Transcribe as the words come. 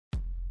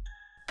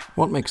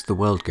What makes the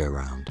world go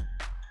round?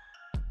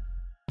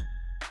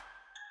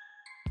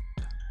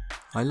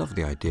 I love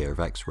the idea of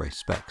X-ray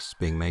specs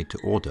being made to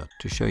order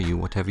to show you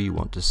whatever you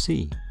want to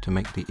see, to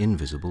make the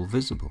invisible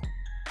visible.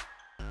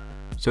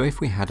 So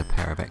if we had a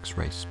pair of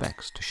X-ray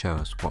specs to show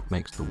us what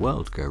makes the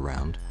world go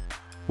round,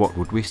 what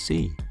would we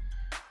see?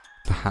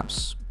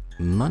 Perhaps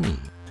money.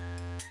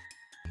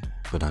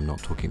 But I'm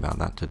not talking about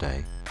that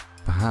today.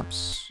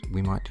 Perhaps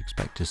we might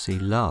expect to see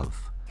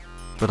love.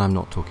 But I'm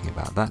not talking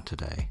about that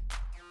today.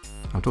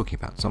 I'm talking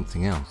about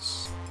something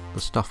else.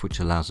 The stuff which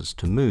allows us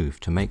to move,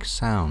 to make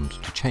sound,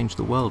 to change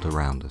the world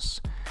around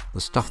us.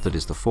 The stuff that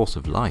is the force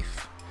of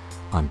life.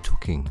 I'm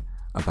talking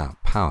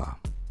about power.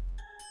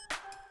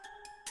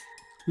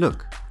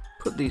 Look,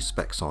 put these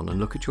specs on and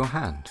look at your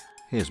hand.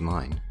 Here's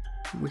mine.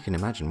 We can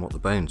imagine what the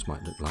bones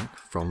might look like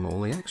from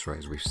all the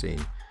X-rays we've seen.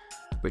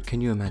 But can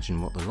you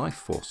imagine what the life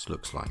force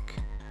looks like?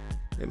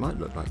 It might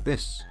look like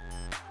this.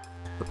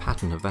 The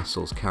pattern of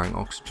vessels carrying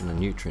oxygen and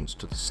nutrients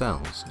to the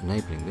cells,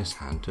 enabling this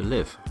hand to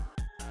live.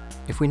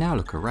 If we now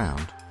look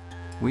around,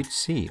 we'd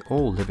see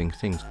all living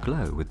things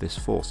glow with this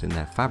force in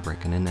their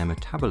fabric and in their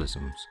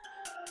metabolisms.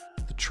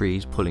 The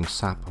trees pulling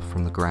sap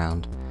from the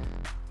ground,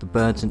 the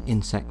birds and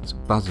insects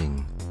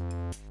buzzing.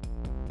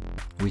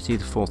 We see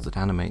the force that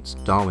animates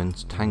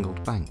Darwin's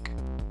tangled bank.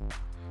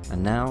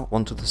 And now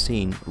onto the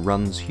scene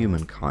runs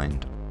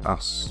humankind,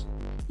 us,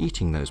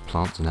 eating those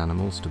plants and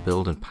animals to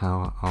build and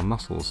power our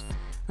muscles,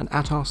 and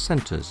at our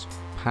centres,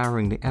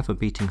 powering the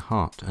ever-beating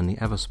heart and the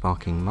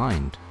ever-sparking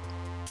mind.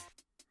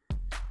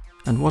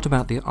 And what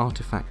about the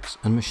artifacts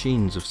and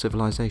machines of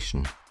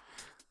civilization?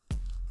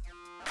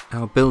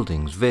 Our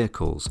buildings,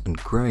 vehicles, and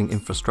growing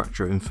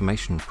infrastructure of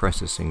information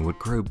processing would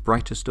grow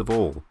brightest of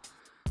all,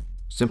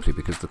 simply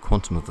because the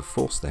quantum of the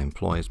force they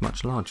employ is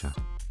much larger.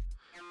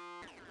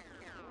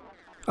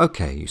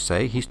 Okay, you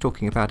say, he's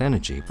talking about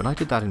energy, but I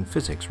did that in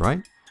physics,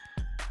 right?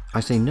 I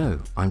say no,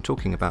 I'm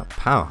talking about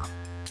power.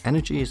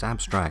 Energy is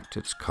abstract,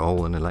 it's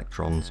coal and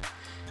electrons,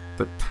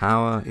 but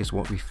power is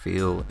what we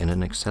feel in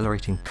an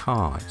accelerating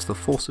car, it's the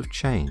force of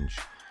change.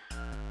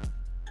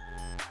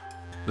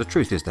 The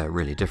truth is they're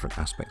really different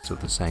aspects of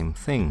the same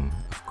thing,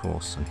 of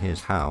course, and here's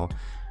how.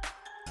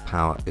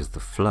 Power is the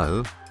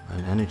flow,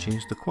 and energy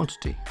is the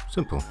quantity.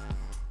 Simple.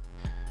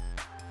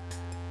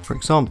 For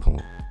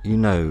example, you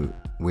know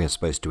we're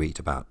supposed to eat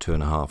about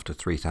 2,500 to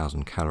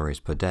 3,000 calories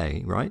per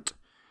day, right?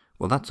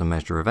 Well, that's a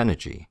measure of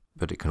energy,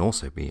 but it can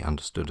also be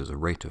understood as a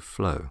rate of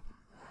flow.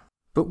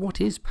 But what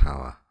is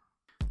power?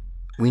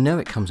 We know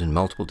it comes in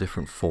multiple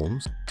different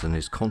forms and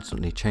is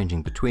constantly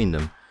changing between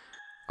them.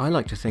 I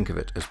like to think of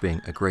it as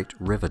being a great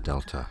river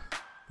delta,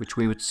 which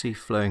we would see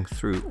flowing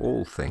through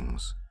all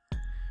things.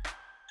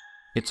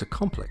 It's a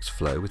complex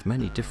flow with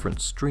many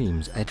different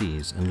streams,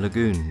 eddies, and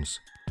lagoons.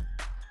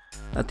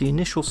 At the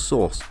initial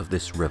source of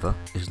this river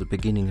is the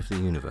beginning of the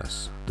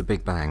universe, the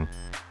Big Bang,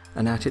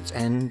 and at its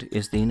end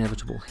is the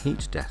inevitable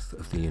heat death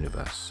of the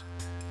universe.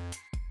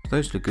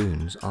 Those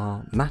lagoons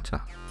are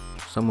matter,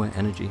 somewhere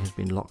energy has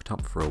been locked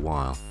up for a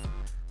while,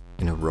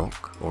 in a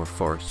rock or a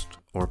forest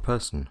or a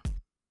person.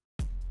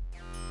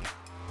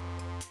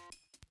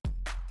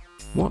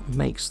 What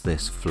makes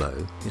this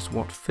flow is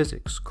what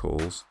physics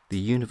calls the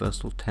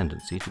universal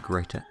tendency to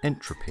greater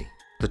entropy,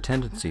 the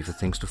tendency for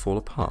things to fall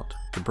apart,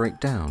 to break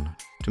down,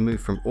 to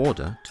move from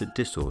order to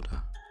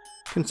disorder.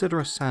 Consider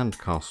a sand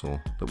castle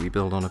that we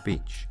build on a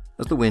beach.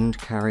 As the wind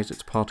carries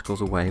its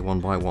particles away one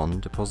by one,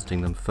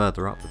 depositing them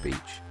further up the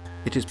beach,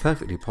 it is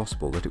perfectly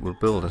possible that it will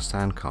build a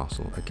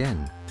sandcastle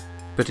again.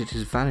 But it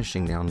is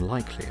vanishingly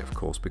unlikely, of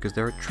course, because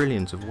there are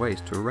trillions of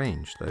ways to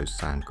arrange those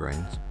sand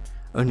grains,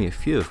 only a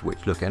few of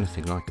which look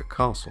anything like a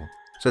castle.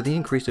 So the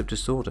increase of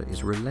disorder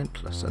is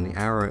relentless, and the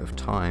arrow of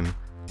time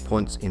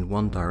points in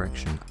one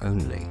direction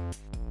only.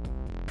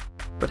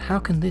 But how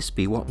can this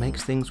be what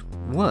makes things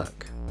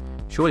work?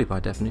 Surely by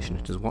definition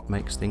it is what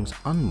makes things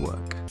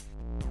unwork.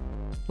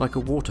 Like a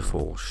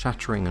waterfall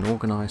shattering an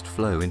organised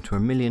flow into a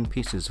million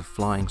pieces of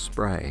flying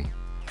spray.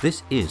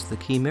 This is the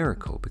key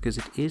miracle, because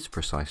it is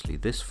precisely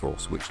this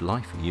force which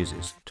life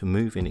uses to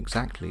move in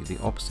exactly the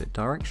opposite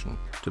direction,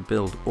 to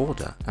build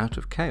order out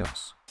of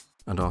chaos.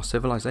 And our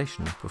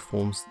civilization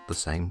performs the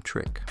same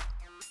trick.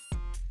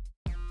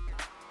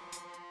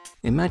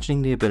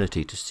 Imagining the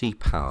ability to see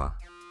power,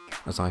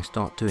 as I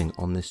start doing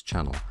on this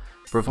channel,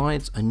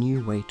 provides a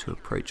new way to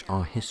approach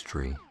our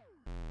history,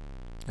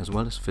 as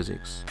well as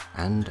physics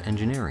and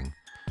engineering,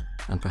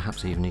 and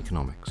perhaps even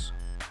economics.